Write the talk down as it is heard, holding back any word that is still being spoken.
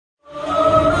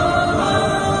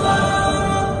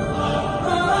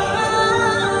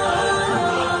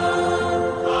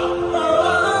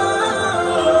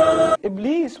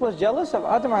was jealous of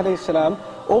Adam alayhi salam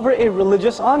over a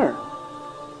religious honor.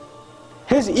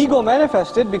 His ego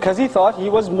manifested because he thought he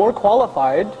was more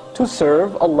qualified to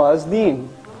serve Allah's deen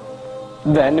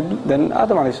than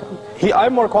Adam alayhi salam.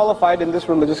 I'm more qualified in this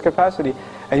religious capacity.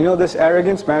 And you know, this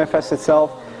arrogance manifests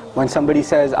itself when somebody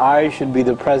says, I should be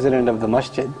the president of the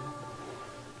masjid.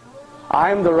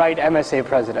 I'm the right MSA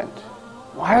president.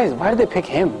 Why did they pick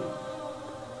him?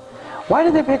 Why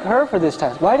did they pick her for this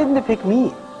task? Why didn't they pick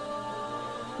me?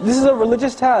 This is a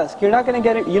religious task. You're not going to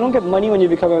get it. You don't get money when you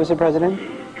become MSA president.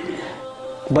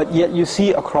 But yet you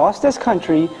see across this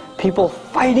country, people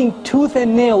fighting tooth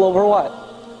and nail over what?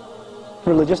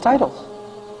 Religious titles.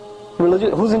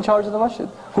 Who's in charge of the masjid?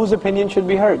 Whose opinion should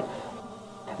be heard?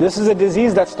 This is a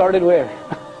disease that started where?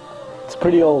 It's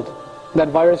pretty old. That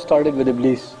virus started with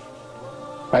Iblis.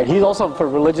 Right? He's also for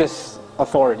religious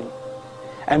authority.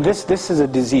 And this is a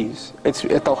disease. It's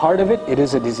at the heart of it, it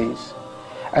is a disease.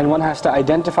 And one has to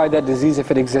identify that disease if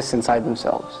it exists inside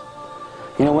themselves.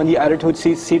 You know, when the attitude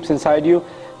seeps inside you,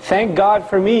 thank God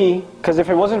for me, because if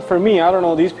it wasn't for me, I don't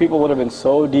know, these people would have been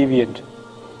so deviant.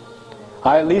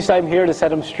 At least I'm here to set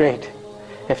them straight.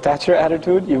 If that's your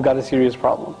attitude, you've got a serious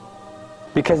problem.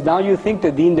 Because now you think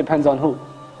the deen depends on who?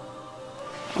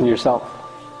 On yourself.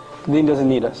 The deen doesn't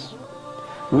need us.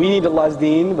 We need Allah's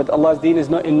deen, but Allah's deen is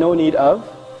in no need of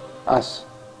us.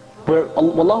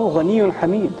 Wallahu ghaniyun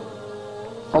hamid.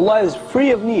 Allah is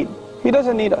free of need. He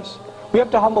doesn't need us. We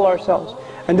have to humble ourselves.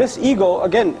 And this ego,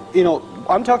 again, you know,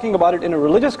 I'm talking about it in a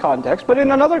religious context, but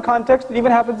in another context, it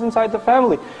even happens inside the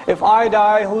family. If I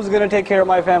die, who's going to take care of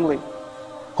my family?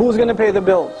 Who's going to pay the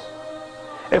bills?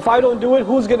 If I don't do it,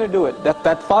 who's going to do it?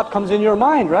 That thought comes in your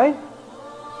mind, right?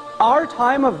 Our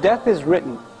time of death is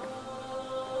written.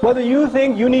 Whether you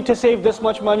think you need to save this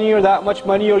much money or that much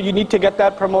money, or you need to get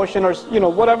that promotion, or you know,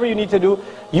 whatever you need to do,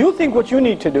 you think what you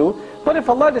need to do. But if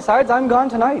Allah decides, I'm gone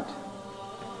tonight.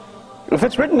 If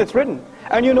it's written, it's written.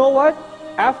 And you know what?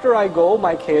 After I go,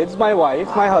 my kids, my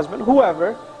wife, my husband,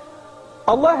 whoever,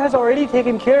 Allah has already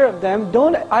taken care of them.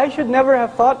 I should never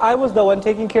have thought I was the one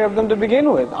taking care of them to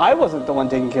begin with. I wasn't the one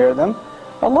taking care of them.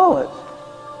 Allah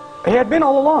was. He had been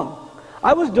all along.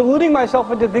 I was deluding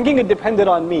myself into thinking it depended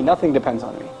on me. Nothing depends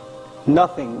on me.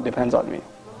 Nothing depends on me.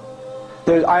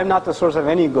 I am not the source of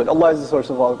any good. Allah is the source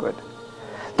of all good.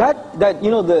 That you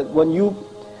know,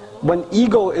 when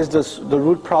ego is the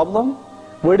root problem,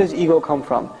 where does ego come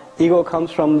from? Ego comes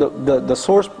from the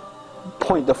source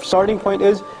point. The starting point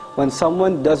is when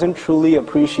someone doesn't truly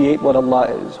appreciate what Allah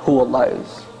is, who Allah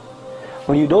is.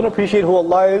 When you don't appreciate who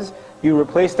Allah is, you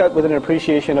replace that with an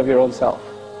appreciation of your own self.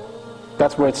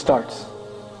 That's where it starts.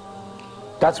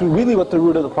 That's really what the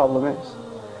root of the problem is.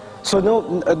 So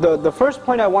the first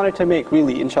point I wanted to make,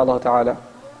 really, inshallah ta'ala,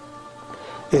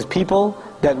 is people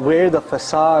that wear the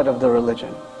facade of the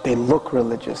religion. They look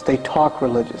religious, they talk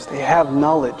religious, they have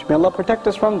knowledge. May Allah protect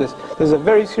us from this. This is a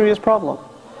very serious problem.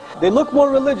 They look more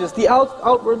religious, the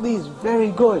outwardly is very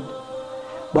good.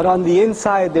 But on the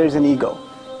inside there's an ego.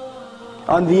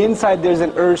 On the inside there's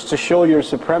an urge to show your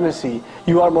supremacy.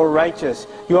 You are more righteous,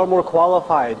 you are more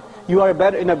qualified, you are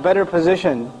in a better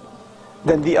position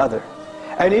than the other.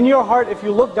 And in your heart, if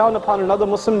you look down upon another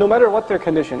Muslim, no matter what their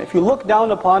condition, if you look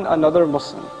down upon another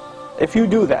Muslim, if you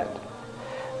do that,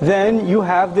 then you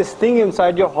have this thing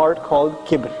inside your heart called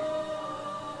kibr.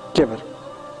 Kibr,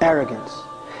 arrogance.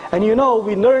 And you know,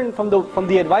 we learn from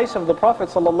the advice of the Prophet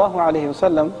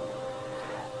ﷺ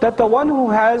that the one who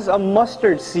has a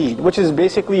mustard seed, which is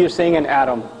basically you're saying an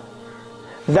atom,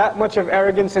 that much of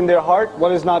arrogance in their heart,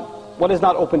 what is not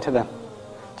open to them?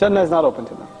 Jannah is not open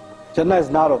to them. Jannah is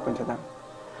not open to them.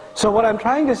 So what I'm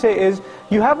trying to say is,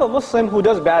 you have a Muslim who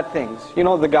does bad things. You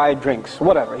know, the guy drinks,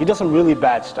 whatever. He does some really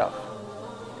bad stuff.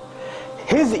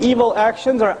 His evil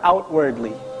actions are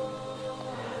outwardly.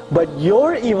 But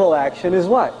your evil action is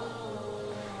what?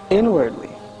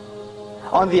 Inwardly.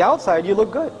 On the outside, you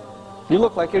look good. You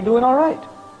look like you're doing all right.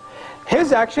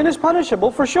 His action is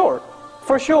punishable for sure.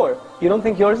 For sure. You don't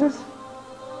think yours is?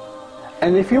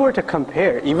 And if you were to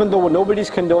compare, even though nobody's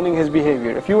condoning his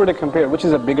behavior, if you were to compare, which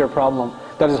is a bigger problem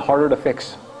that is harder to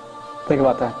fix? Think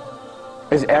about that.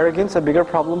 Is arrogance a bigger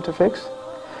problem to fix?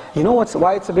 You know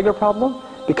why it's a bigger problem?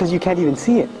 Because you can't even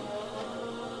see it.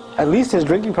 At least his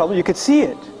drinking problem, you could see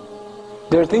it.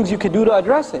 There are things you could do to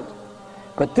address it.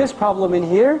 But this problem in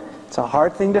here, it's a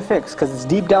hard thing to fix, because it's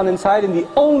deep down inside, and the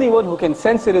only one who can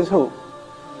sense it is who?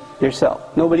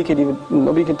 Yourself. Nobody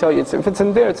can tell you. If it's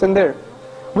in there, it's in there.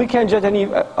 We can't judge any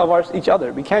of each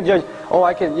other. We can't judge, oh,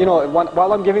 I can, you know,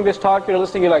 while I'm giving this talk, you're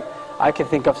listening, you're like, I can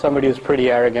think of somebody who's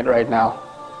pretty arrogant right now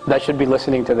that should be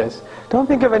listening to this. Don't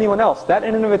think of anyone else. That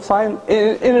in and of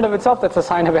itself, that's a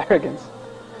sign of arrogance.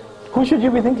 Who should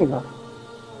you be thinking of?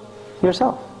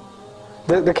 Yourself.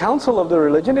 The counsel of the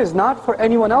religion is not for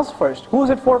anyone else first. Who is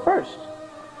it for first?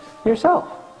 Yourself.